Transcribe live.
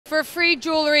For free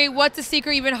jewelry, what's a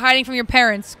secret you've been hiding from your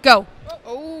parents? Go.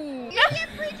 Oh. You get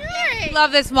free jewelry.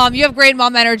 Love this, Mom. You have great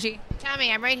mom energy. Tell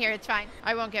me, I'm right here. It's fine.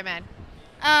 I won't get mad.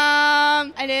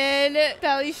 I did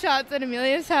belly shots at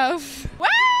Amelia's house.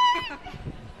 What?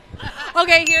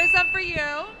 Okay, here's some for you.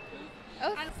 Oh,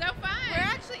 So fun. where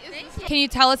actually is this? Can you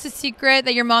tell us a secret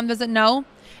that your mom doesn't know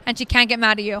and she can't get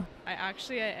mad at you? I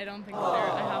don't think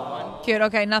I have one. Cute.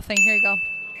 Okay, nothing. Here you go.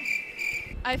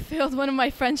 I failed one of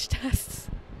my French tests.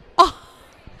 Oh.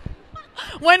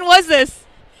 When was this?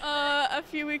 A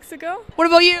few weeks ago. What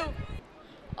about you?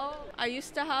 Oh, I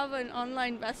used to have an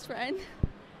online best friend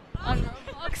on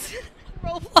Roblox.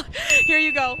 Roblox. Here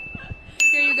you go.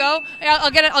 Here you go.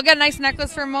 I'll get a nice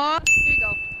necklace for Mom. Here you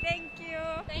go. Thank you.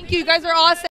 Thank you. You guys are awesome.